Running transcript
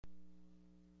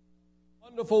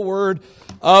Wonderful word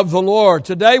of the Lord.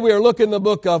 Today we are looking at the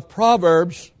book of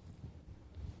Proverbs.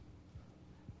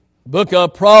 Book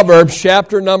of Proverbs,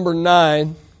 chapter number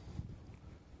 9.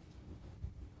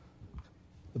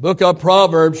 The book of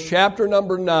Proverbs, chapter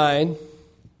number 9,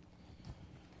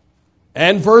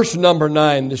 and verse number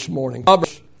 9 this morning.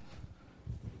 Proverbs,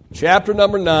 chapter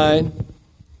number 9,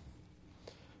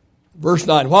 verse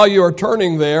 9. While you are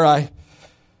turning there, I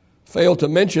failed to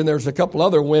mention there's a couple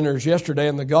other winners yesterday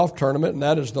in the golf tournament, and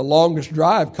that is the longest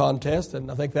drive contest, and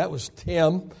I think that was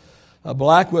Tim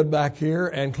Blackwood back here,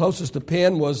 and closest to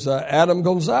pin was Adam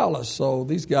Gonzalez. So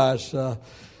these guys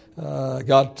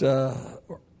got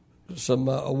some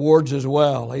awards as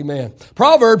well. Amen.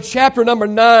 Proverbs chapter number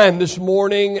 9 this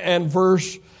morning and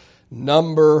verse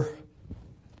number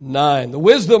 9. The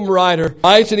wisdom writer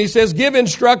writes, and he says, "Give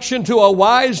instruction to a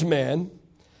wise man,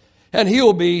 and he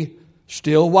will be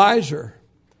still wiser.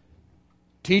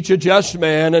 Teach a just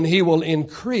man, and he will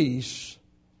increase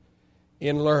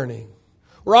in learning."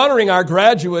 We're honoring our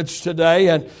graduates today,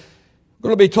 and we're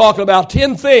going to be talking about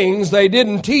 10 things they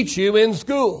didn't teach you in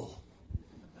school.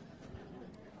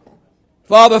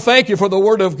 Father, thank you for the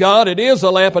Word of God. It is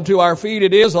a lamp unto our feet.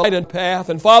 It is a light and path.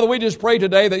 And Father, we just pray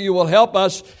today that you will help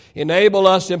us, enable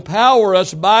us, empower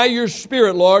us by your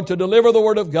Spirit, Lord, to deliver the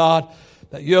Word of God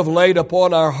that you have laid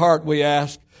upon our heart, we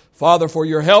ask. Father, for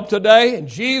your help today. In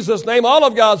Jesus' name, all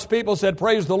of God's people said,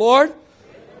 praise the Lord.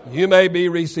 You may be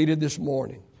reseated this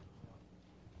morning.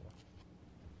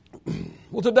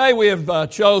 Well, today we have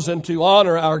chosen to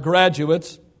honor our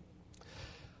graduates.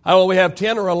 I don't know, we have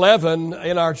 10 or 11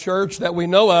 in our church that we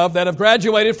know of that have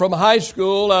graduated from high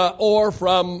school or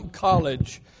from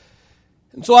college.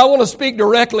 And so I want to speak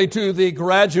directly to the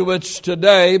graduates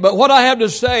today, but what I have to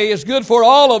say is good for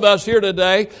all of us here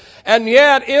today. And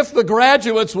yet, if the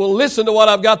graduates will listen to what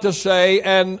I've got to say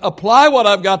and apply what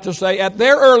I've got to say at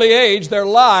their early age, their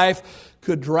life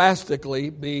could drastically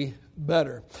be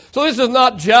better. So this is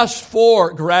not just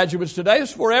for graduates today,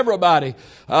 it's for everybody.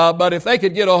 But if they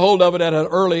could get a hold of it at an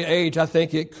early age, I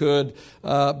think it could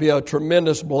be a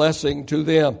tremendous blessing to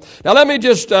them. Now let me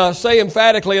just say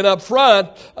emphatically and up front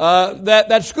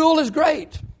that school is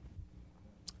great.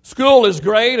 School is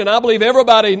great, and I believe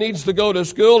everybody needs to go to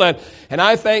school, and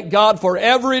I thank God for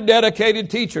every dedicated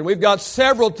teacher. We've got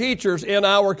several teachers in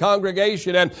our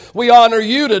congregation, and we honor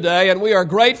you today, and we are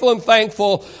grateful and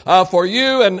thankful for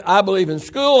you, and I believe in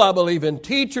school, I believe in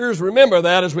teachers. Remember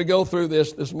that as we go through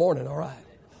this morning, all right?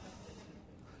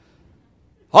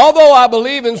 Although I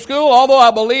believe in school, although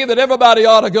I believe that everybody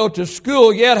ought to go to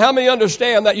school, yet how many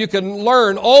understand that you can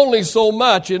learn only so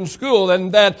much in school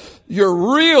and that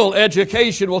your real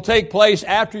education will take place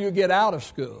after you get out of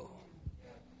school?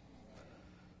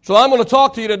 So I'm going to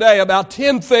talk to you today about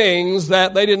 10 things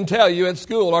that they didn't tell you at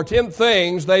school, or 10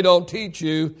 things they don't teach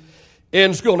you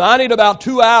in school. Now, I need about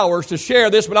 2 hours to share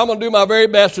this, but I'm going to do my very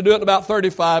best to do it in about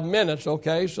 35 minutes,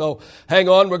 okay? So hang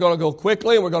on, we're going to go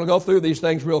quickly, and we're going to go through these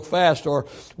things real fast, or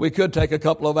we could take a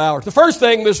couple of hours. The first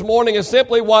thing this morning is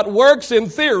simply what works in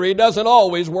theory doesn't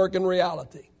always work in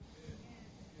reality.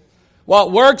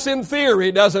 What works in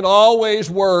theory doesn't always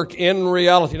work in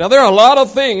reality. Now, there are a lot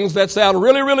of things that sound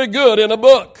really, really good in a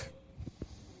book.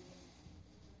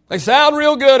 They sound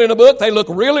real good in a book. They look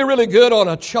really, really good on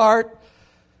a chart.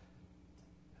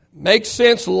 Makes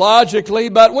sense logically,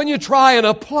 but when you try and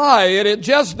apply it, it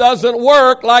just doesn't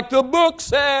work like the book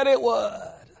said it would.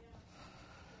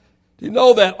 Do you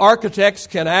know that architects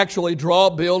can actually draw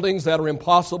buildings that are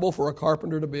impossible for a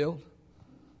carpenter to build?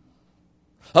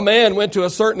 A man went to a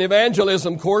certain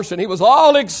evangelism course and he was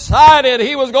all excited.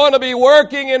 He was going to be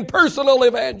working in personal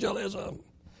evangelism.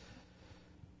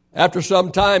 After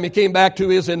some time, he came back to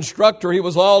his instructor. He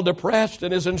was all depressed,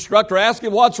 and his instructor asked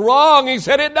him, "What's wrong?" He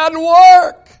said, "It doesn't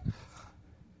work."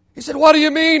 He said, "What do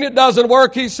you mean it doesn't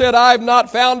work?" He said, "I've not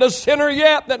found a sinner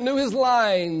yet that knew his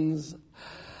lines."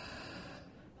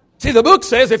 See, the book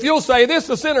says if you'll say this,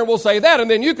 the sinner will say that,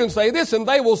 and then you can say this, and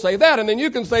they will say that, and then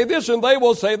you can say this, and they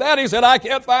will say that. He said, "I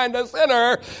can't find a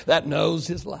sinner that knows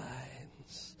his lines."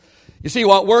 You see,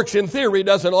 what works in theory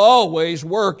doesn't always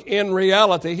work in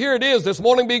reality. Here it is this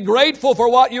morning. Be grateful for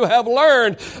what you have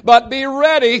learned, but be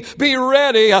ready, be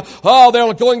ready. There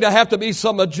are going to have to be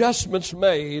some adjustments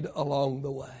made along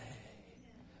the way.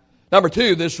 Number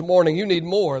 2 this morning, you need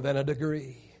more than a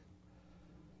degree.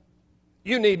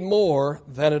 You need more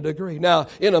than a degree. Now,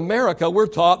 in America, we're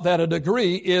taught that a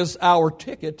degree is our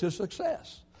ticket to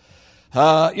success.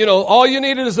 All you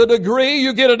need is a degree.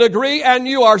 You get a degree and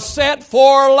you are set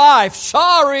for life.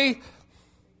 Sorry.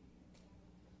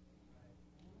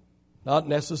 Not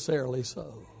necessarily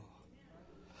so.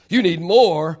 You need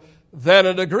more than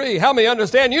a degree. How many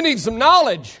understand you need some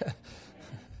knowledge?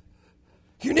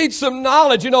 You need some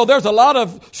knowledge. There's a lot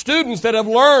of students that have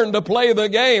learned to play the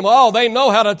game. Oh, they know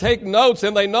how to take notes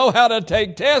and they know how to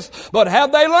take tests, but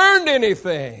have they learned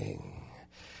anything?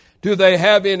 Do they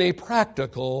have any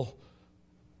practical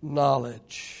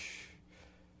knowledge?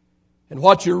 And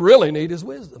what you really need is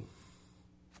wisdom.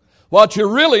 What you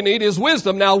really need is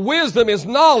wisdom. Now, wisdom is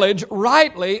knowledge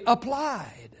rightly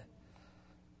applied.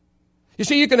 You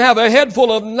see, you can have a head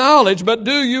full of knowledge, but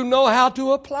do you know how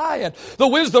to apply it? The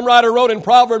wisdom writer wrote in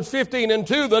Proverbs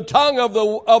 15:2, the tongue of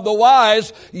the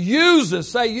wise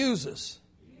uses.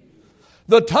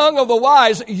 The tongue of the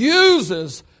wise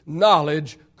uses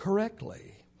knowledge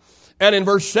correctly. And in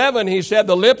verse 7, he said,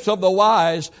 the lips of the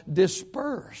wise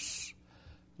disperse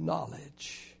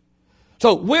knowledge.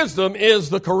 So wisdom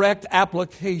is the correct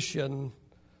application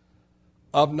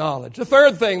of knowledge. The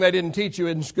third thing they didn't teach you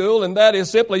in school, and that is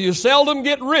simply you seldom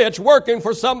get rich working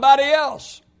for somebody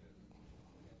else.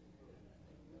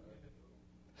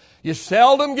 You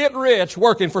seldom get rich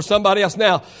working for somebody else.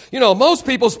 Now, most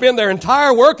people spend their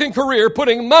entire working career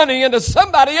putting money into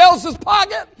somebody else's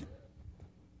pocket.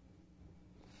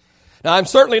 Now, I'm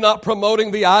certainly not promoting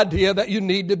the idea that you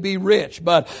need to be rich,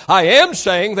 but I am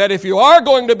saying that if you are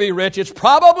going to be rich, it's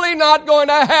probably not going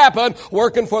to happen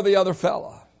working for the other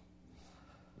fellow.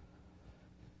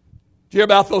 Did you hear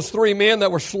about those 3 men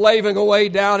that were slaving away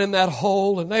down in that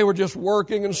hole, and they were just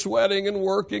working and sweating and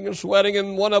working and sweating,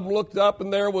 and one of them looked up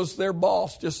and there was their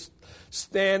boss just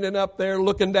standing up there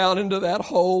looking down into that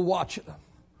hole watching them.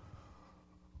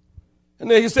 And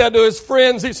then he said to his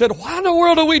friends, he said, why in the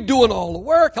world are we doing all the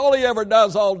work? All he ever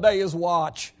does all day is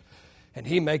watch. And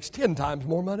he makes 10 times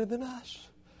more money than us.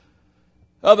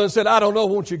 Others said, I don't know,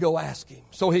 won't you go ask him?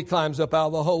 So he climbs up out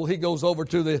of the hole. He goes over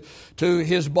to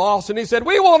his boss and he said,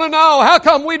 we want to know, how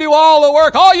come we do all the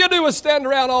work? All you do is stand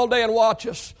around all day and watch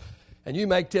us. And you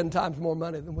make 10 times more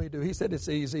money than we do. He said, it's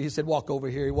easy. He said, walk over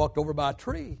here. He walked over by a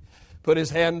tree, put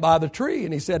his hand by the tree,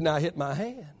 and he said, now hit my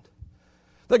hand.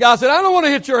 The guy said, I don't want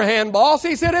to hit your hand, boss.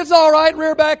 He said, it's all right,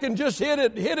 rear back and just hit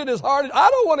it as hard as, I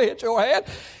don't want to hit your hand.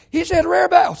 He said, rear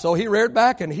back. So he reared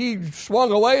back and he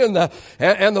swung away and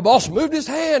the boss moved his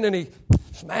hand and he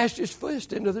smashed his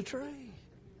fist into the tree.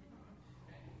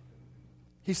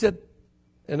 He said,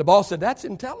 and the boss said, that's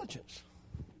intelligence.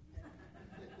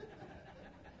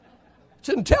 It's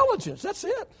intelligence, that's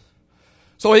it.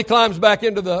 So he climbs back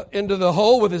into the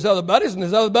hole with his other buddies, and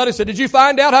his other buddy said, did you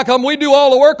find out how come we do all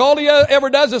the work? All he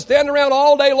ever does is stand around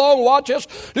all day long, watch us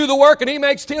do the work, and he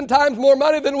makes 10 times more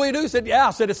money than we do. He said, yeah. I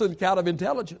said, it's an account of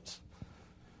intelligence.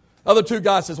 Other 2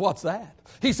 guys says, what's that?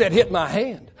 He said, hit my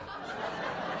hand.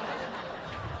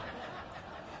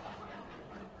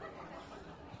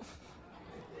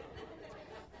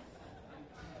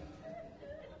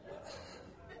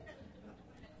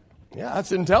 Yeah,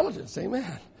 that's intelligence.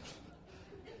 Amen.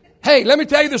 Hey, let me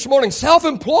tell you this morning,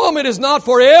 self-employment is not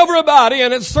for everybody,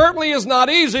 and it certainly is not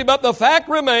easy, but the fact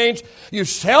remains, you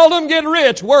seldom get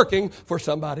rich working for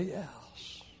somebody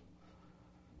else.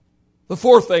 The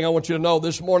fourth thing I want you to know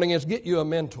this morning is get you a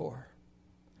mentor.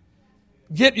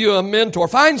 Get you a mentor.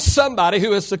 Find somebody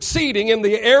who is succeeding in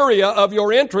the area of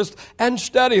your interest and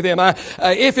study them.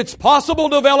 If it's possible,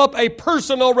 develop a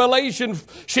personal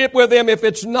relationship with them. If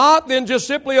it's not, then just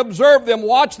simply observe them,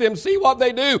 watch them, see what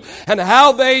they do and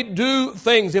how they do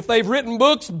things. If they've written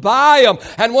books, buy them.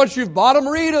 And once you've bought them,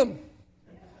 read them.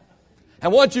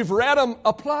 And once you've read them,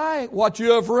 apply what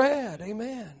you have read.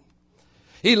 Amen.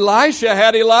 Elisha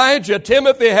had Elijah.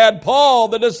 Timothy had Paul.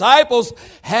 The disciples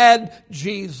had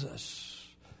Jesus.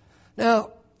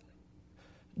 Now,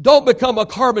 don't become a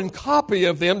carbon copy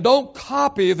of them. Don't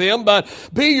copy them, but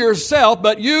be yourself,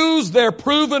 but use their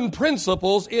proven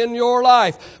principles in your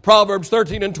life. Proverbs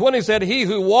 13:20 said, he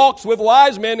who walks with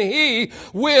wise men, he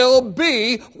will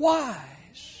be wise.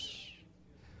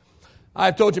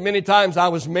 I've told you many times I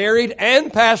was married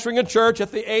and pastoring a church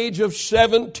at the age of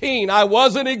 17. I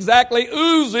wasn't exactly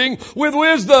oozing with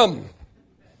wisdom.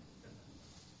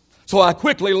 So I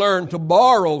quickly learned to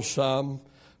borrow some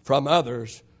from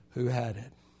others who had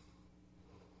it.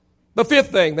 The fifth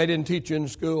thing they didn't teach you in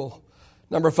school.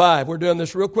 Number 5, we're doing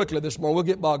this real quickly this morning. We'll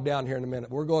get bogged down here in a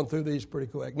minute. We're going through these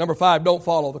pretty quick. Number 5, don't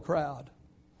follow the crowd.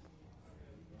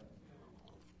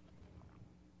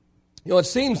 It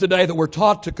seems today that we're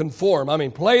taught to conform.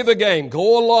 Play the game.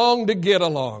 Go along to get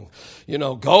along.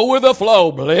 Go with the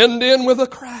flow. Blend in with the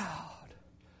crowd.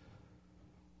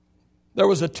 There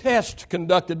was a test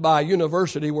conducted by a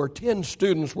university where 10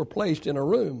 students were placed in a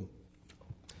room.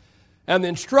 And the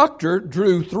instructor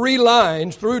drew 3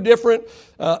 lines of different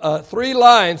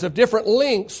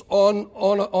lengths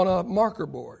on a marker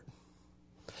board.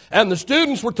 And the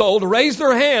students were told to raise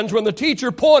their hands when the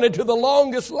teacher pointed to the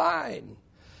longest line.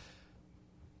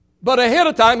 But ahead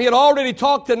of time, he had already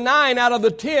talked to 9 out of the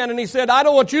 10, and he said, I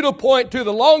don't want you to point to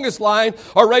the longest line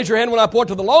or raise your hand when I point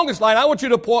to the longest line. I want you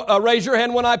to raise your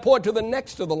hand when I point to the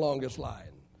next to the longest line.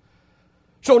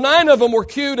 So 9 of them were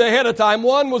cued ahead of time.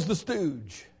 One was the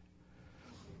stooge.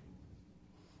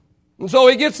 And so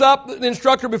he gets up, the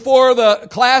instructor, before the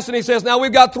class, and he says, now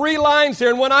we've got 3 lines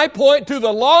here, and when I point to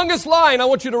the longest line, I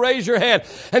want you to raise your hand.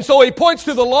 And so he points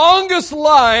to the longest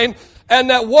line,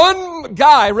 and that one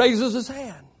guy raises his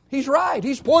hand. He's right.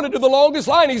 He's pointed to the longest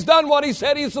line. He's done what he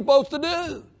said he's supposed to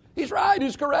do. He's right.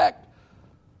 He's correct.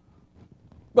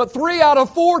 But 3 out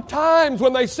of 4 times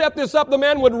when they set this up, the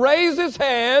man would raise his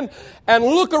hand and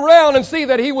look around and see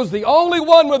that he was the only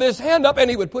one with his hand up, and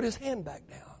he would put his hand back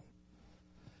down.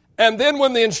 And then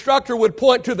when the instructor would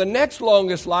point to the next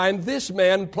longest line, this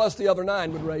man plus the other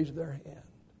 9 would raise their hand.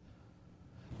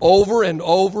 Over and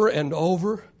over and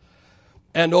over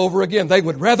and over again. They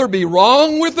would rather be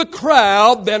wrong with the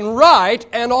crowd than right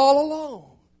and all alone.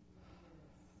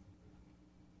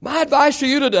 My advice to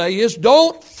you today is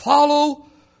don't follow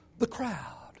the crowd.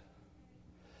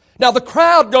 Now, the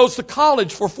crowd goes to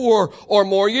college for 4 or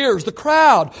more years. The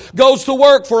crowd goes to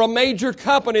work for a major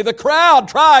company. The crowd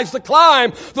tries to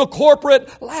climb the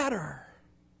corporate ladder.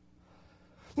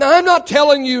 Now, I'm not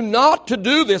telling you not to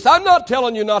do this. I'm not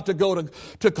telling you not to go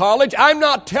to college. I'm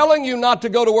not telling you not to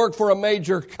go to work for a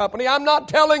major company. I'm not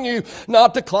telling you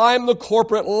not to climb the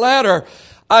corporate ladder.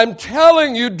 I'm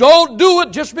telling you don't do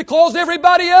it just because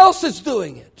everybody else is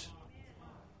doing it.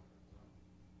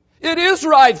 It is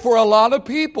right for a lot of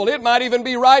people. It might even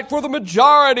be right for the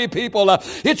majority of people.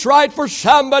 It's right for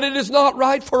some, but it is not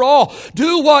right for all.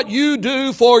 Do what you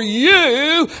do for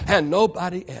you and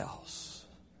nobody else.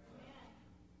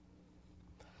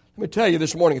 Let me tell you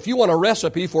this morning, if you want a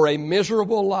recipe for a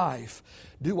miserable life,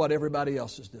 do what everybody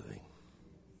else is doing.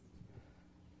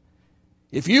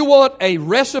 If you want a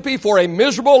recipe for a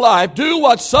miserable life, do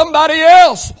what somebody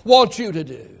else wants you to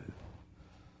do.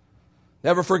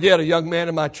 Never forget a young man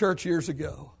in my church years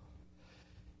ago.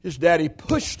 His daddy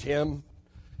pushed him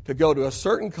to go to a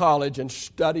certain college and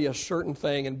study a certain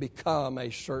thing and become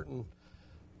a certain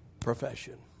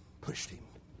profession. Pushed him.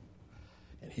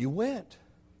 And he went.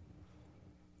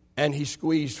 And he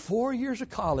squeezed 4 years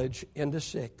of college into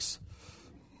 6.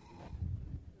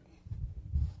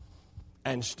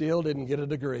 And still didn't get a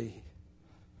degree.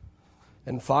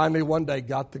 And finally one day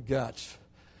got the guts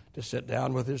to sit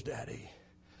down with his daddy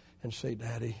and say,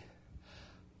 Daddy,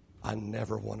 I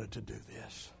never wanted to do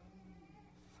this.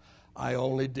 I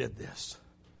only did this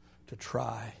to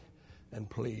try and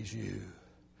please you.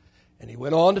 And he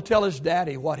went on to tell his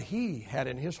daddy what he had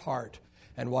in his heart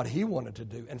and what he wanted to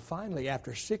do. And finally,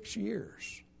 after 6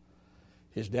 years,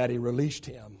 his daddy released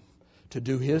him to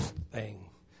do his thing,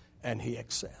 and he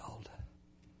excelled.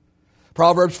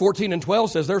 Proverbs 14:12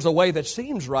 says, there's a way that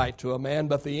seems right to a man,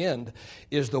 but the end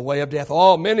is the way of death.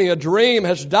 Oh, many a dream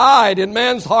has died in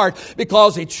man's heart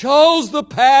because he chose the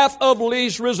path of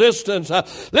least resistance.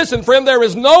 Listen, friend, there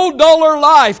is no duller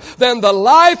life than the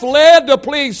life led to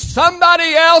please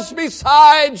somebody else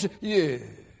besides you.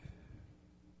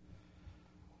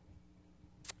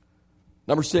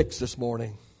 Number 6 this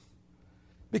morning,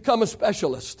 become a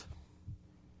specialist.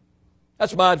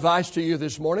 That's my advice to you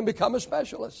this morning. Become a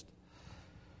specialist.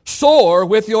 Soar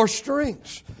with your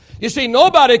strengths. You see,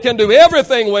 nobody can do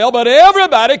everything well, but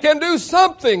everybody can do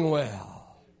something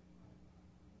well.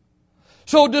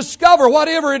 So discover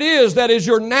whatever it is that is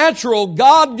your natural,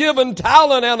 God-given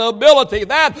talent and ability,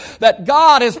 that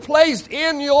God has placed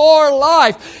in your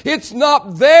life. It's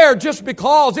not there just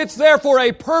because. It's there for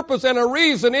a purpose and a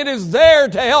reason. It is there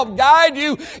to help guide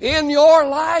you in your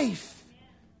life.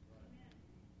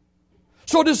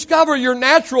 So discover your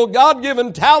natural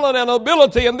God-given talent and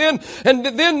ability and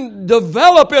then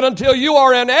develop it until you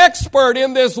are an expert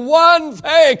in this one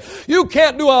thing. You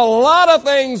can't do a lot of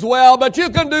things well, but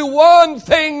you can do one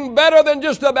thing better than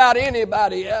just about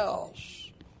anybody else.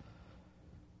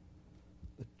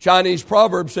 The Chinese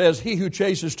proverb says, he who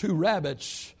chases 2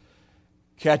 rabbits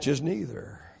catches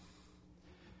neither.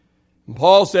 And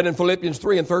Paul said in Philippians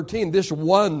 3:13, this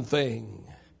one thing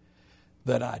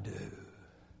that I do.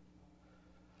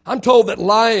 I'm told that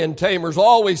lion tamers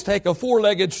always take a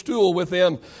 4-legged stool with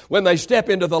them when they step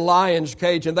into the lion's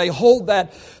cage, and they hold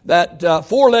that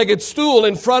 4-legged stool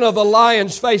in front of the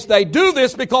lion's face. They do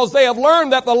this because they have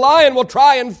learned that the lion will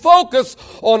try and focus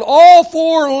on all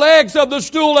 4 legs of the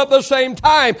stool at the same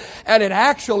time, and it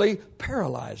actually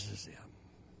paralyzes them.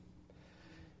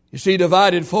 You see,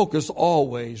 divided focus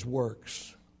always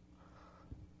works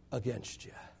against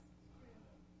you.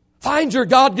 Find your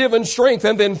God-given strength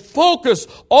and then focus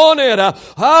on it.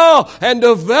 And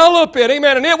develop it.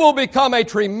 Amen. And it will become a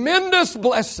tremendous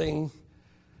blessing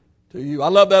to you. I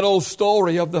love that old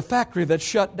story of the factory that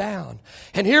shut down.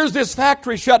 And here's this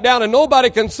factory shut down and nobody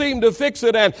can seem to fix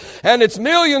it. And it's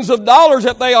millions of dollars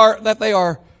that they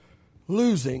are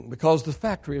losing because the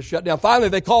factory is shut down. Finally,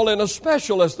 they call in a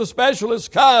specialist. The specialist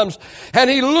comes and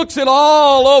he looks it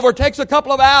all over, takes a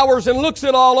couple of hours and looks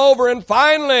it all over. And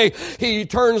finally, he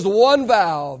turns one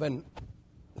valve and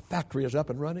the factory is up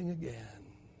and running again.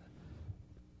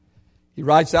 He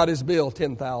writes out his bill,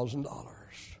 $10,000.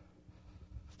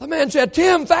 The man said,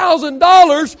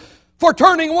 $10,000 for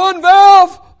turning one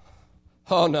valve?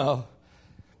 Oh, no.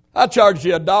 I charged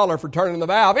you $1 for turning the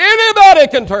valve. Anybody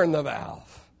can turn the valve.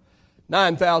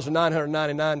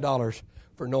 $9,999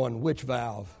 for knowing which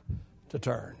valve to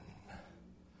turn.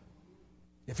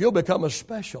 If you'll become a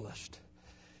specialist,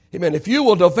 amen, if you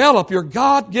will develop your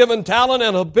God-given talent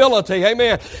and ability,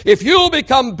 amen, if you'll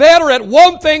become better at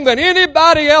one thing than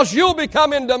anybody else, you'll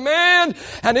become in demand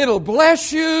and it'll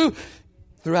bless you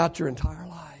throughout your entire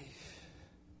life.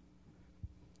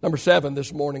 Number 7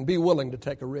 this morning, be willing to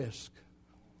take a risk.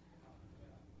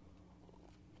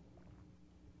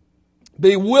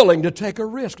 Be willing to take a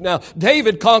risk. Now,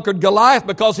 David conquered Goliath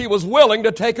because he was willing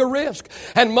to take a risk.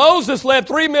 And Moses led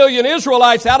 3 million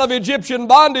Israelites out of Egyptian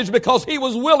bondage because he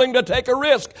was willing to take a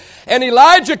risk. And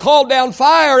Elijah called down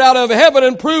fire out of heaven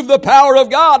and proved the power of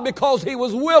God because he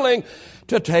was willing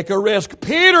to take a risk.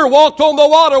 Peter walked on the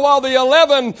water while the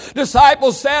 11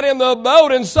 disciples sat in the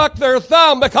boat and sucked their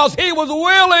thumb because he was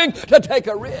willing to take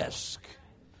a risk.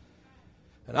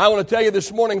 And I want to tell you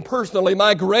this morning personally,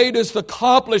 my greatest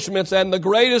accomplishments and the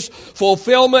greatest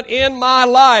fulfillment in my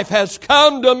life has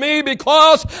come to me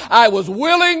because I was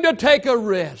willing to take a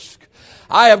risk.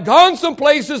 I have gone some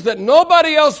places that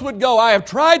nobody else would go. I have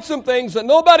tried some things that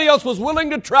nobody else was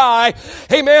willing to try.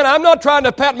 Hey man, I'm not trying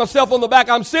to pat myself on the back.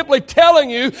 I'm simply telling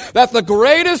you that the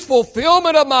greatest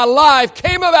fulfillment of my life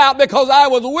came about because I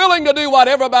was willing to do what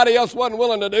everybody else wasn't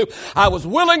willing to do. I was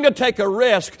willing to take a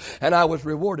risk and I was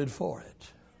rewarded for it.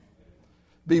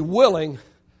 Be willing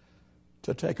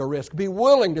to take a risk. Be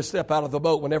willing to step out of the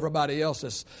boat when everybody else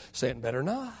is saying, better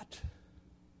not.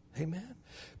 Amen.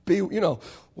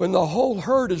 When the whole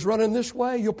herd is running this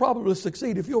way, you'll probably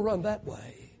succeed if you'll run that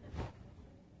way.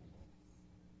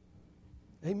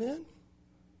 Amen.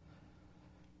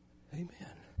 Amen.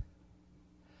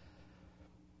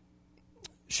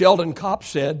 Sheldon Kopp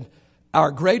said,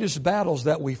 our greatest battles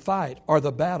that we fight are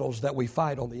the battles that we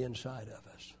fight on the inside of us.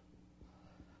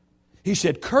 He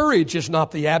said, courage is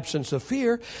not the absence of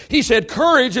fear. He said,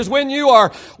 courage is when you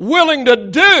are willing to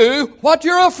do what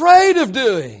you're afraid of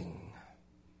doing.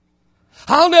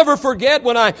 I'll never forget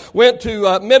when I went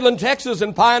to Midland, Texas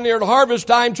and pioneered Harvest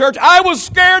Time Church. I was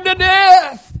scared to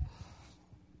death.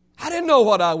 I didn't know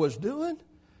what I was doing.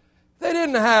 They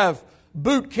didn't have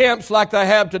boot camps like they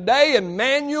have today and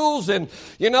manuals and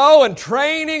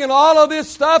training and all of this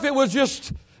stuff. It was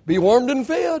just be warmed and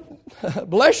fed.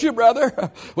 Bless you,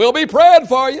 brother. We'll be praying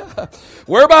for you.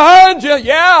 We're behind you.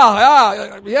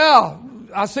 Yeah.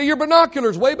 I see your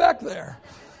binoculars way back there.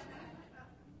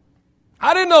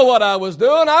 I didn't know what I was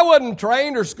doing. I wasn't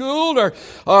trained or schooled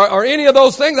or any of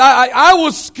those things. I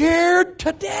was scared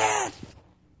to death.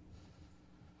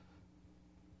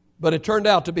 But it turned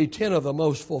out to be 10 of the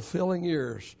most fulfilling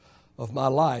years of my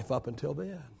life up until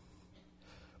then.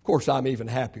 Of course, I'm even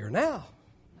happier now.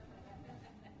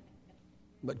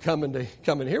 But coming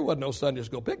here wasn't no Sunday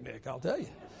school picnic, I'll tell you.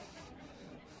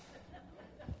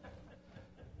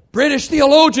 British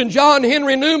theologian John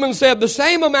Henry Newman said the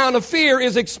same amount of fear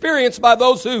is experienced by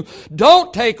those who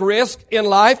don't take risk in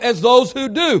life as those who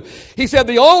do. He said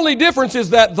the only difference is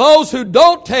that those who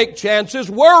don't take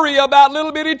chances worry about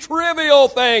little bitty trivial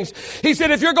things. He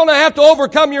said if you're going to have to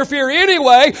overcome your fear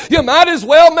anyway, you might as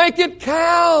well make it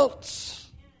count.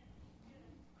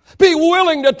 Be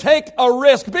willing to take a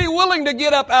risk. Be willing to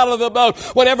get up out of the boat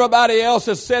when everybody else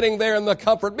is sitting there in the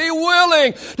comfort. Be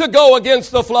willing to go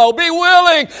against the flow. Be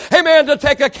willing, amen, to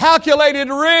take a calculated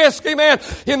risk, amen,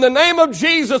 in the name of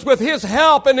Jesus with His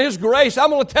help and His grace. I'm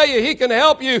going to tell you, He can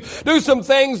help you do some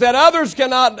things that others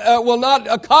will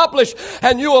not accomplish,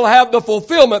 and you will have the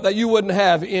fulfillment that you wouldn't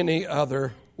have any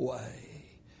other way.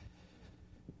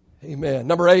 Amen.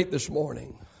 Number 8 this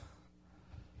morning.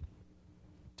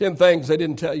 10 things they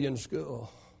didn't tell you in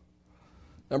school.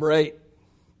 Number 8,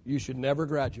 you should never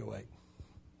graduate.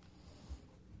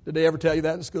 Did they ever tell you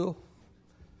that in school?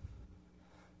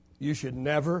 You should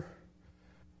never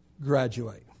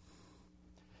graduate.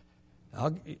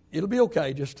 It'll be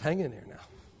okay. Just hang in there now.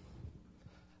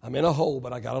 I'm in a hole,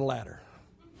 but I got a ladder.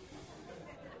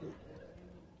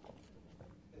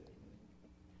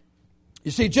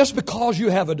 You see, just because you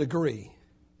have a degree,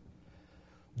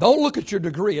 don't look at your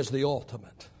degree as the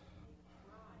ultimate.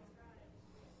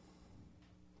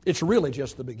 It's really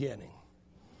just the beginning.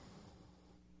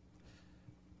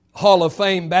 Hall of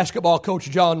Fame basketball coach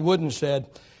John Wooden said,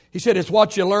 it's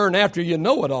what you learn after you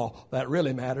know it all that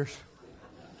really matters.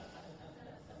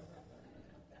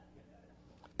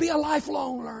 Be a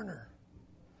lifelong learner.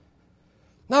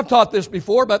 Now, I've taught this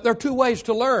before, but there are two ways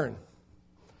to learn.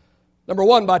 Number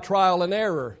one, by trial and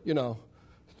error.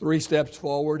 3 steps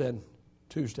forward and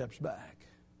 2 steps back.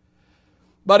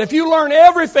 But if you learn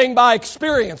everything by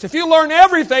experience, if you learn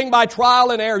everything by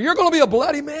trial and error, you're going to be a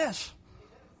bloody mess.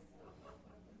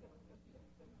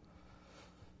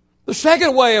 The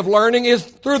second way of learning is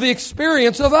through the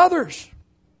experience of others.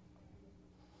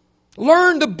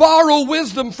 Learn to borrow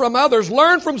wisdom from others.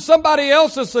 Learn from somebody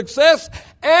else's success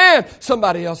and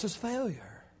somebody else's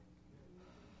failure.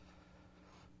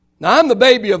 Now, I'm the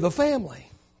baby of the family.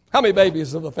 How many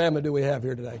babies of the family do we have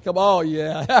here today? Come on,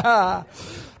 yeah.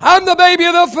 I'm the baby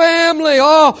of the family.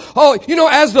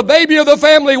 As the baby of the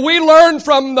family, we learn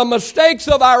from the mistakes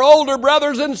of our older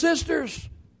brothers and sisters.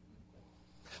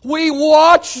 We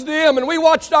watched them and we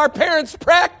watched our parents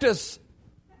practice.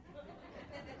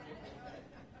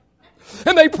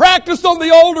 And they practiced on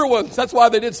the older ones. That's why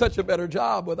they did such a better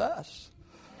job with us.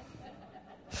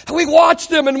 We watched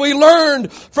them and we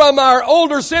learned from our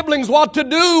older siblings what to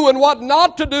do and what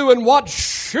not to do and what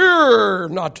sure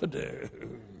not to do.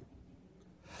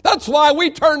 That's why we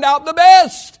turned out the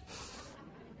best.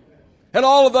 And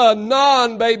all of the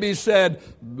non-babies said,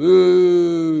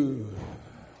 boo.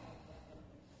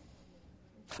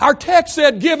 Our text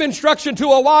said, give instruction to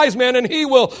a wise man and he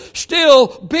will still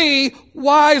be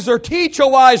wiser. Teach a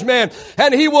wise man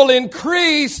and he will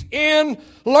increase in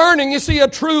learning. You see, a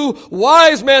true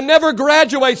wise man never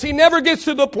graduates. He never gets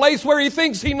to the place where he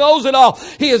thinks he knows it all.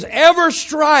 He is ever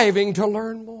striving to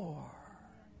learn more.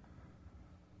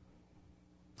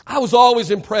 I was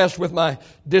always impressed with my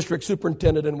district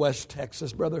superintendent in West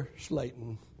Texas, Brother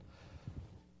Slayton.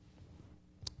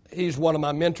 He's one of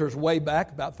my mentors way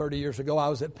back, about 30 years ago. I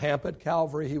was at Pampa at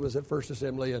Calvary. He was at First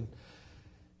Assembly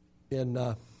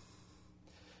in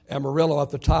Amarillo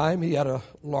at the time. He had the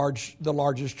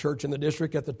largest church in the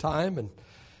district at the time, and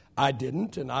I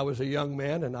didn't. And I was a young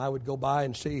man, and I would go by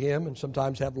and see him and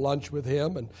sometimes have lunch with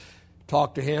him and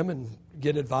talk to him and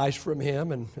get advice from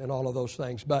him and all of those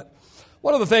things. But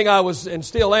one of the things I was and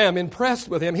still am impressed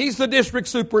with him, he's the district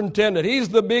superintendent. He's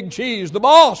the big cheese, the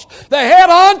boss, the head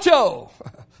honcho.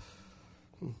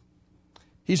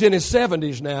 He's in his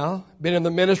 70s now, been in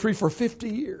the ministry for 50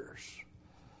 years.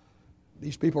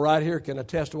 These people right here can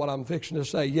attest to what I'm fixing to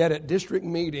say. Yet at district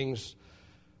meetings,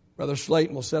 Brother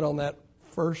Slayton will sit on that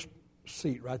first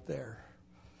seat right there.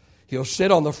 He'll sit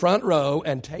on the front row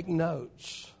and take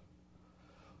notes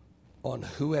on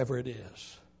whoever it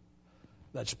is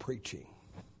that's preaching.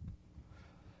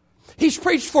 He's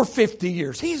preached for 50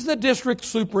 years. He's the district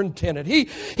superintendent. He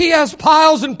has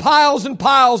piles and piles and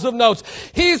piles of notes.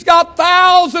 He's got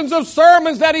thousands of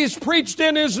sermons that he's preached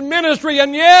in his ministry,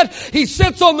 and yet he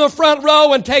sits on the front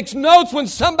row and takes notes when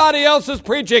somebody else is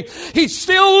preaching. He's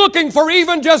still looking for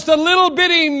even just a little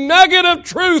bitty nugget of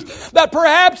truth that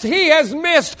perhaps he has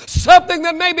missed, something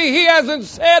that maybe he hasn't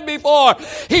said before.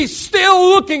 He's still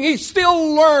looking. He's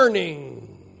still learning.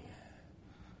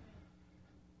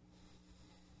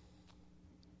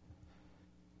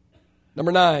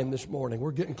 Number 9 this morning.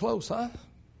 We're getting close, huh?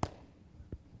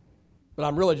 But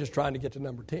I'm really just trying to get to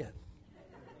number 10.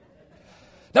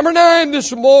 Number 9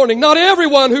 this morning. Not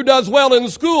everyone who does well in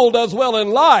school does well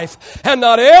in life. And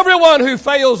not everyone who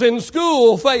fails in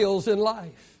school fails in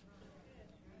life.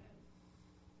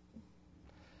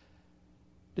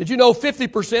 Did you know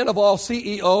 50% of all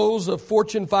CEOs of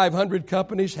Fortune 500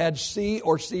 companies had C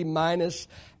or C minus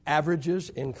averages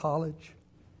in college?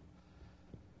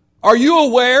 Are you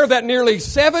aware that nearly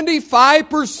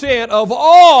 75% of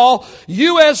all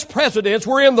U.S. presidents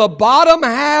were in the bottom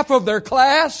half of their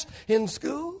class in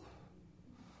school?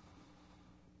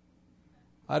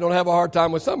 I don't have a hard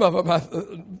time with some of them. I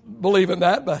believe in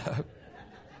that, but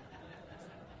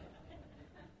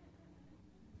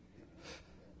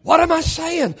what am I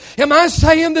saying? Am I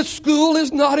saying that school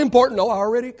is not important? No, I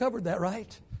already covered that,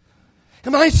 right?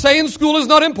 Am I saying school is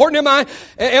not important?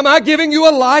 Am I giving you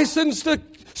a license to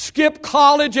skip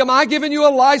college? Am I giving you a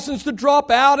license to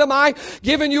drop out? Am I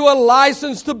giving you a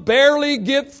license to barely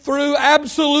get through?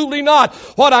 Absolutely not.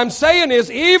 What I'm saying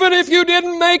is, even if you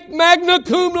didn't make magna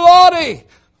cum laude,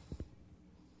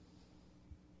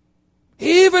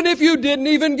 Even if you didn't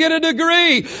even get a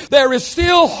degree, there is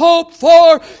still hope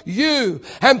for you.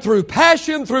 And through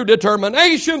passion, through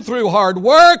determination, through hard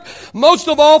work, most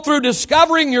of all through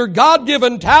discovering your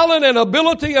God-given talent and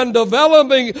ability and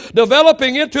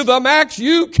developing it to the max,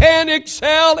 you can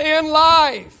excel in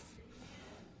life.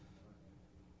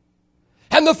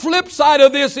 And the flip side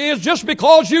of this is just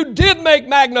because you did make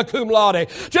magna cum laude,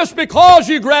 just because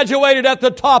you graduated at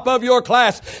the top of your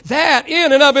class, that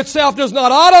in and of itself does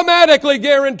not automatically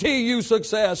guarantee you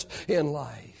success in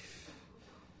life.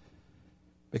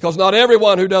 Because not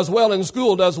everyone who does well in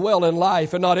school does well in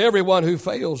life, and not everyone who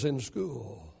fails in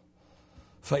school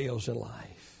fails in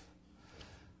life.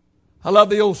 I love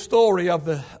the old story of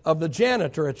the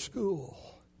janitor at school.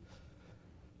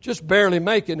 Just barely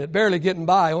making it, barely getting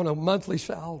by on a monthly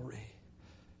salary.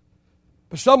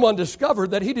 But someone discovered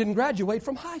that he didn't graduate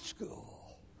from high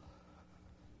school.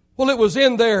 Well, it was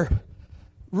in their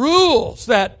rules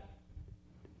that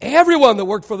everyone that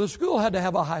worked for the school had to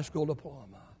have a high school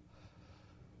diploma.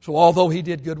 So although he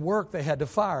did good work, they had to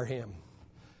fire him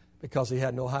because he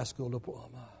had no high school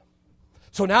diploma.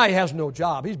 So now he has no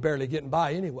job. He's barely getting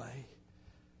by anyway.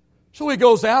 So he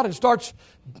goes out and starts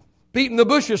beating the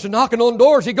bushes and knocking on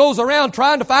doors. He goes around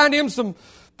trying to find him some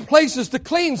places to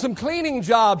clean, some cleaning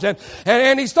jobs.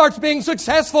 And he starts being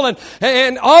successful.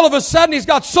 And all of a sudden he's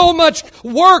got so much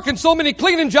work and so many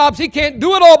cleaning jobs he can't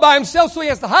do it all by himself. So he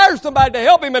has to hire somebody to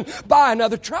help him and buy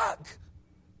another truck.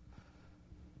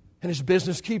 And his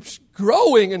business keeps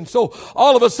growing. And so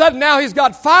all of a sudden now he's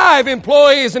got 5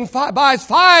 employees and buys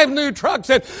 5 new trucks.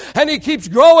 And he keeps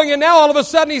growing. And now all of a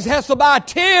sudden he has to buy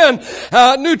 10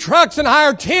 new trucks and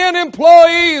hire 10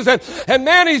 employees. And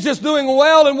man, he's just doing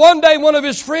well. And one day one of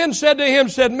his friends said to him,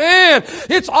 man,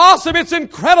 it's awesome. It's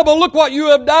incredible. Look what you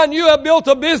have done. You have built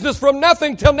a business from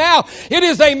nothing till now. It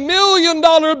is $1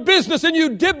 million business. And you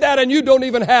did that and you don't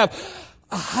even have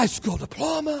a high school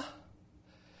diploma.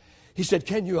 He said,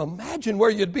 can you imagine where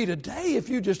you'd be today if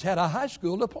you just had a high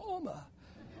school diploma?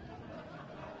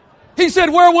 He said,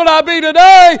 where would I be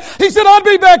today? He said, I'd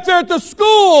be back there at the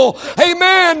school.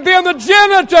 Amen. Being the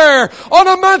janitor on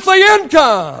a monthly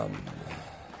income.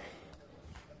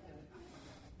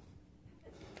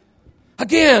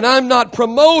 Again, I'm not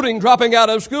promoting dropping out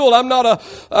of school. I'm not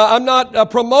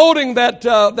promoting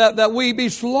that we be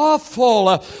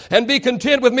slothful and be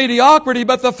content with mediocrity.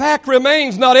 But the fact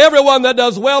remains, not everyone that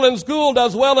does well in school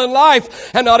does well in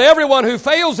life, and not everyone who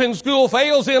fails in school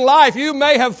fails in life. You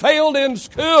may have failed in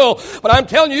school, but I'm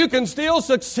telling you, you can still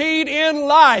succeed in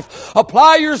life.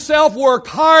 Apply yourself, work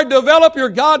hard, develop your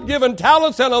God-given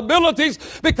talents and abilities,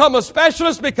 become a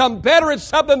specialist, become better at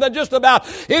something than just about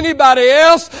anybody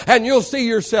else, and you'll see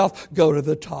yourself go to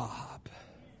the top.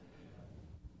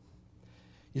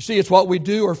 You see, it's what we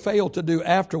do or fail to do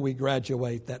after we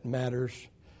graduate that matters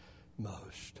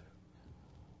most.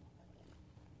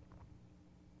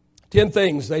 10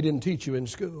 things they didn't teach you in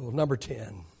school. Number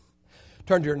 10.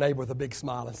 Turn to your neighbor with a big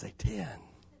smile and say, 10.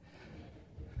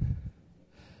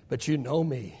 But you know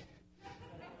me.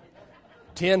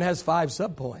 10 has 5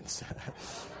 subpoints.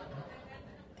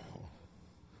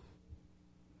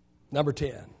 Number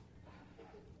 10.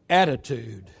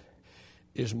 Attitude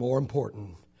is more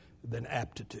important than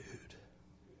aptitude.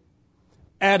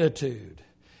 Attitude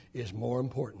is more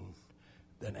important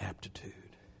than aptitude.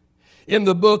 In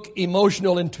the book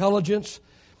Emotional Intelligence,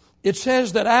 it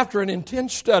says that after an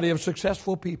intense study of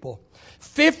successful people,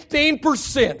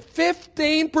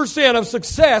 15% of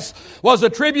success was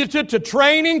attributed to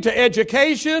training, to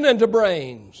education, and to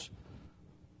brains.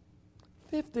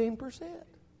 15%.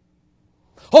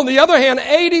 On the other hand,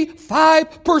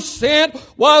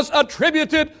 85% was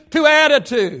attributed to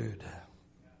attitude.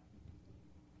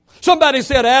 Somebody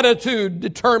said attitude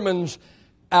determines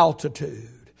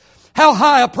altitude. How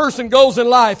high a person goes in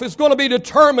life is going to be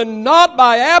determined not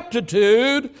by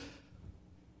aptitude,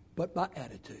 but by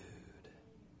attitude.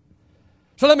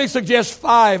 So let me suggest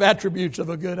 5 attributes of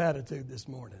a good attitude this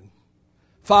morning.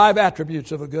 5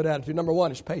 attributes of a good attitude. Number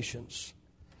 1 is patience.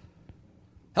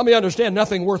 Help me understand,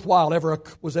 nothing worthwhile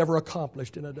was ever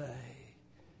accomplished in a day.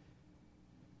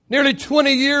 Nearly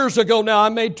 20 years ago now, I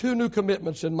made 2 new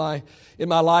commitments in my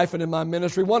life and in my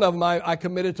ministry. One of them, I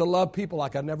committed to love people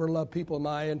like I never loved people in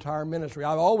my entire ministry.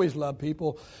 I've always loved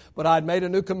people, but I'd made a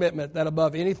new commitment that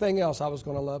above anything else, I was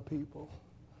going to love people.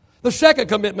 The second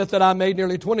commitment that I made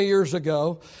nearly 20 years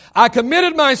ago, I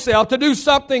committed myself to do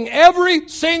something every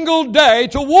single day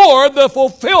toward the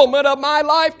fulfillment of my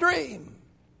life dream.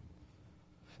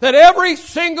 That every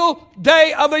single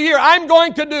day of the year, I'm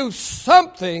going to do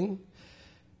something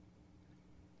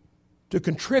to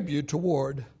contribute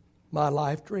toward my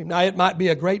life dream. Now, it might be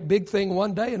a great big thing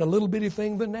one day and a little bitty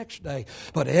thing the next day,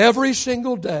 but every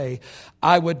single day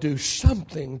I would do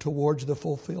something towards the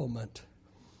fulfillment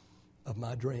of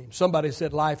my dream. Somebody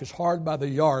said life is hard by the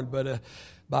yard,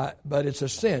 but it's a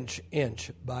cinch,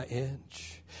 inch by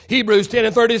inch. Hebrews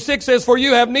 10:36 says, for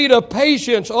you have need of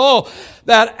patience,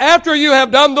 that after you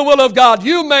have done the will of God,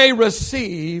 you may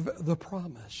receive the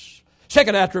promise.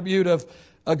 Second attribute of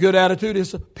a good attitude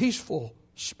is a peaceful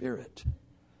spirit.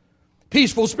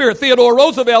 Peaceful spirit. Theodore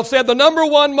Roosevelt said the number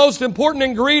one most important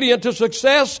ingredient to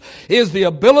success is the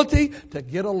ability to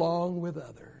get along with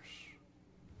others.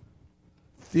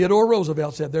 Theodore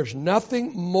Roosevelt said there's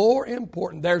nothing more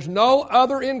important. There's no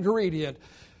other ingredient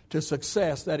to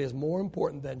success that is more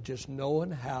important than just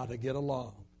knowing how to get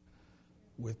along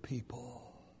with people.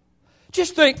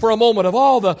 Just think for a moment of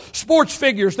all the sports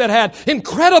figures that had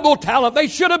incredible talent. They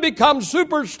should have become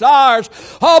superstars.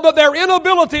 But their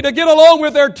inability to get along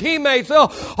with their teammates.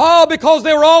 Because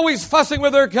they were always fussing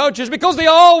with their coaches. Because they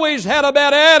always had a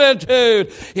bad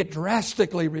attitude. It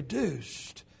drastically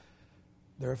reduced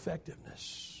their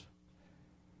effectiveness.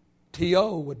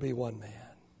 T.O. would be one man.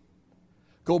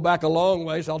 Go back a long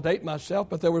ways. I'll date myself,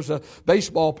 but there was a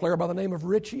baseball player by the name of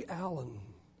Richie Allen.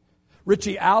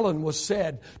 Richie Allen was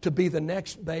said to be the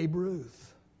next Babe Ruth.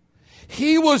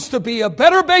 He was to be a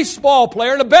better baseball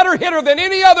player and a better hitter than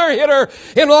any other hitter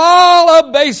in all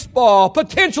of baseball.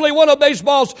 Potentially one of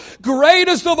baseball's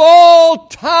greatest of all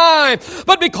time.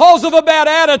 But because of a bad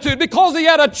attitude, because he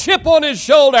had a chip on his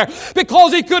shoulder,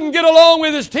 because he couldn't get along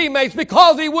with his teammates,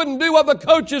 because he wouldn't do what the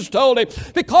coaches told him,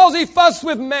 because he fussed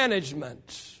with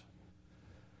management,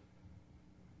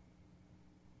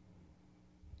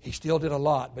 he still did a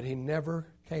lot, but he never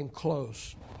came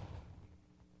close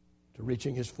to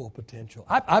reaching his full potential.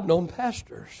 I've known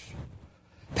pastors.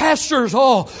 Pastors,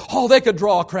 they could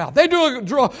draw a crowd. They would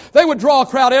draw a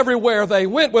crowd everywhere they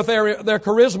went with their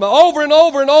charisma. Over and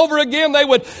over and over again, they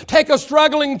would take a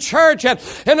struggling church, and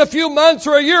in a few months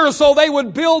or a year or so, they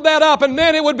would build that up, and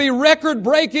man, it would be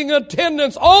record-breaking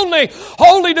attendance, only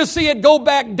to see it go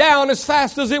back down as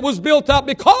fast as it was built up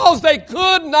because they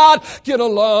could not get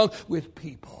along with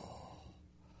people.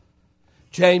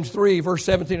 James 3, verse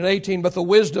 17 and 18, but the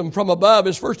wisdom from above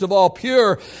is first of all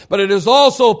pure, but it is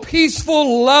also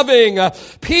peaceful loving,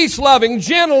 peace-loving,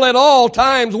 gentle at all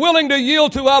times, willing to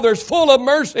yield to others, full of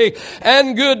mercy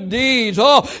and good deeds.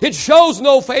 It shows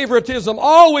no favoritism,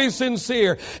 always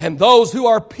sincere. And those who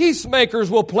are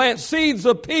peacemakers will plant seeds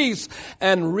of peace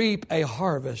and reap a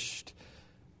harvest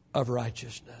of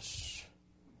righteousness.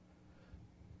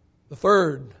 The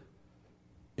third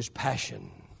is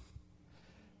passion.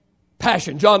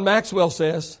 Passion. John Maxwell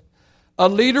says, a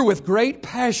leader with great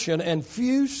passion and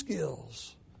few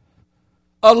skills.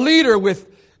 A leader with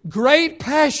great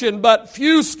passion but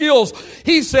few skills,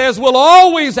 he says, will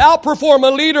always outperform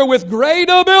a leader with great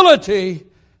ability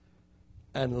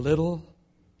and little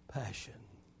passion.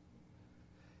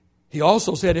 He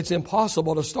also said it's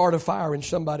impossible to start a fire in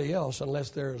somebody else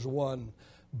unless there is one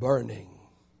burning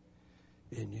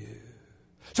in you.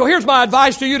 So here's my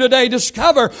advice to you today.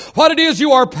 Discover what it is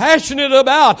you are passionate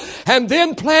about and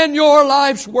then plan your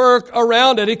life's work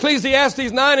around it.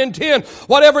 Ecclesiastes 9 and 10,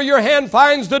 whatever your hand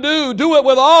finds to do, do it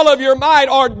with all of your might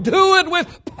or do it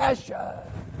with passion.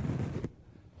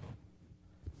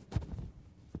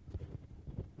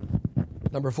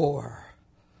 Number 4,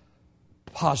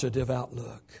 positive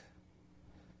outlook.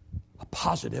 A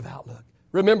positive outlook.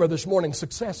 Remember this morning,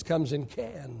 success comes in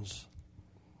cans.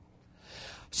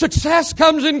 Success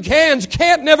comes in cans.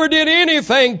 Can't never did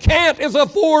anything. Can't is a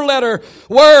 4-letter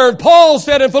word. Paul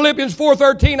said in Philippians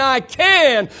 4:13, I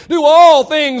can do all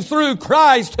things through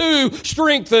Christ who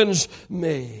strengthens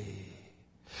me.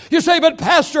 You say, but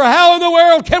Pastor, how in the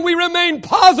world can we remain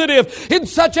positive in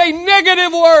such a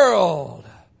negative world?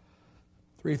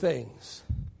 3 things.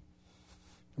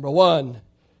 Number 1,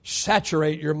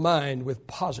 saturate your mind with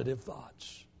positive thoughts.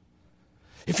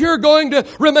 If you're going to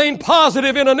remain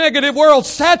positive in a negative world,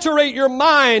 saturate your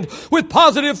mind with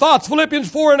positive thoughts.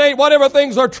 Philippians 4 and 8, whatever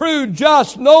things are true,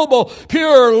 just, noble,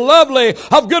 pure, lovely,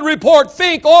 of good report,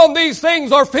 think on these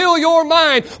things or fill your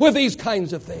mind with these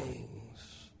kinds of things.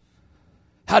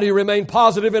 How do you remain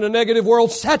positive in a negative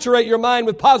world? Saturate your mind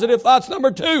with positive thoughts.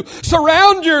 Number 2,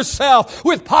 surround yourself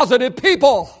with positive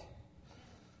people.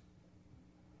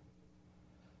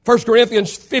 1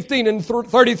 Corinthians 15 and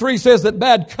 33 says that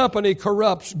bad company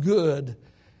corrupts good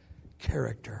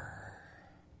character.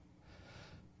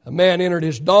 A man entered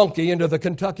his donkey into the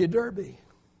Kentucky Derby.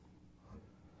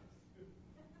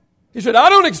 He said, I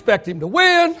don't expect him to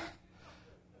win.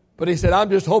 But he said,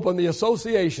 I'm just hoping the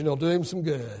association will do him some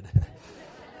good.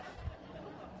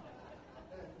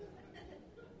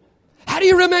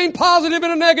 you remain positive in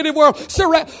a negative world?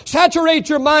 Saturate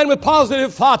your mind with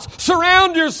positive thoughts.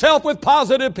 Surround yourself with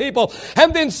positive people.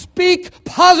 And then speak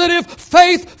positive,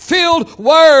 faith-filled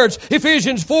words.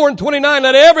 Ephesians 4:29,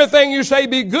 let everything you say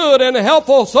be good and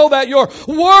helpful so that your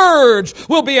words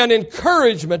will be an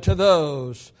encouragement to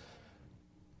those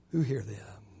who hear them.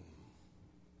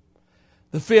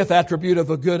 The fifth attribute of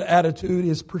a good attitude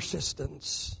is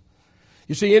persistence.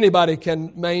 You see, anybody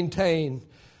can maintain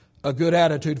a good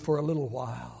attitude for a little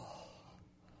while.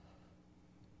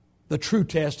 The true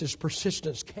test is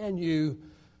persistence. Can you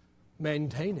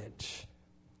maintain it?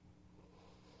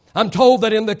 I'm told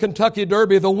that in the Kentucky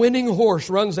Derby, the winning horse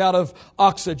runs out of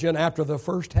oxygen after the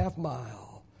first half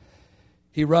mile.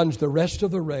 He runs the rest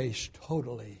of the race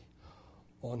totally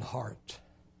on heart.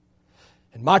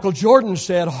 And Michael Jordan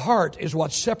said, heart is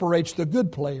what separates the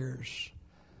good players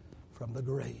from the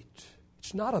great.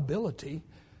 It's not ability,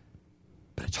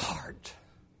 but it's heart.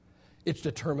 It's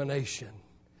determination.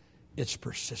 It's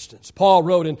persistence. Paul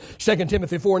wrote in 2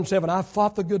 Timothy 4:7, I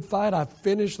fought the good fight. I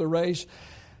finished the race.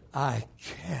 I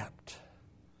kept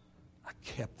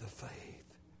the faith.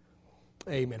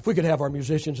 Amen. If we could have our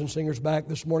musicians and singers back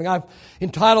this morning. I've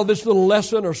entitled this little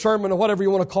lesson or sermon or whatever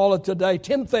you want to call it today,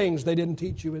 10 things they didn't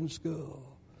teach you in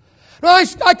school. Now,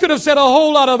 I could have said a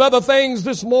whole lot of other things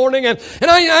this morning, and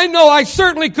I know I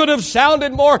certainly could have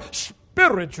sounded more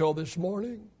spiritual this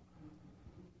morning.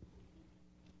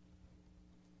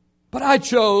 But I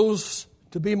chose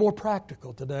to be more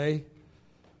practical today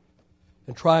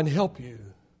and try and help you.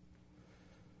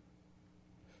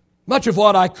 Much of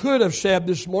what I could have said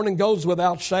this morning goes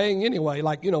without saying anyway,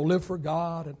 like, live for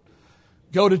God and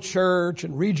go to church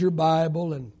and read your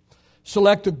Bible and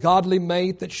select a godly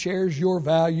mate that shares your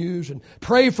values and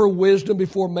pray for wisdom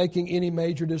before making any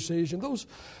major decision. Those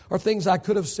are things I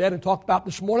could have said and talked about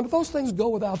this morning, but those things go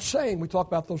without saying. We talk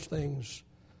about those things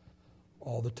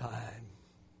all the time.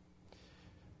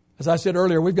 As I said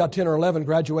earlier, we've got 10 or 11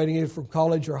 graduating either from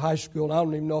college or high school, and I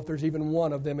don't even know if there's even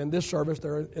one of them in this service.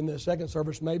 They're in the second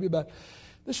service maybe, but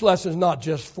this lesson is not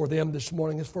just for them this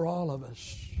morning. It's for all of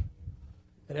us.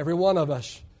 And every one of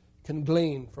us can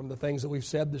glean from the things that we've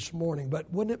said this morning.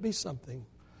 But wouldn't it be something?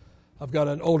 I've got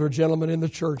an older gentleman in the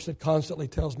church that constantly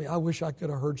tells me, I wish I could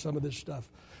have heard some of this stuff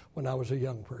when I was a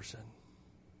young person.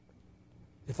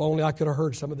 If only I could have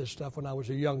heard some of this stuff when I was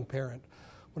a young parent,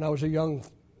 when I was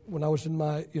in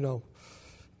my,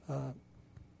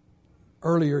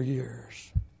 earlier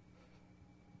years.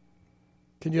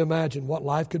 Can you imagine what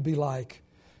life could be like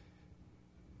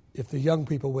if the young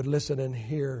people would listen and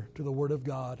hear to the Word of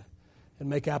God and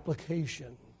make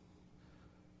application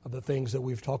of the things that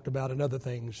we've talked about and other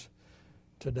things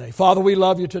today. Father, we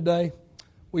love you today.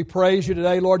 We praise you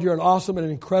today. Lord, you're an awesome and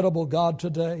incredible God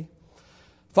today.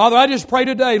 Father, I just pray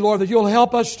today, Lord, that you'll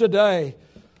help us today.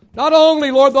 Not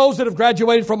only, Lord, those that have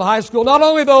graduated from high school, not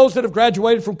only those that have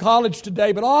graduated from college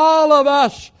today, but all of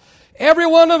us, every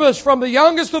one of us, from the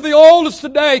youngest to the oldest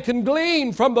today, can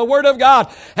glean from the Word of God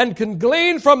and can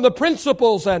glean from the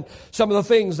principles and some of the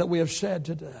things that we have said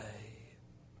today.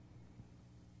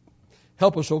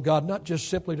 Help us, oh God, not just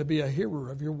simply to be a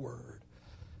hearer of your Word,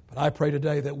 but I pray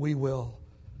today that we will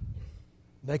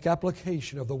make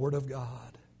application of the Word of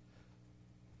God.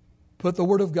 Put the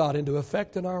Word of God into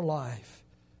effect in our life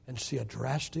and see a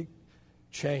drastic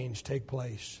change take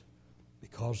place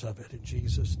because of it. In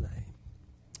Jesus' name,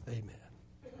 amen.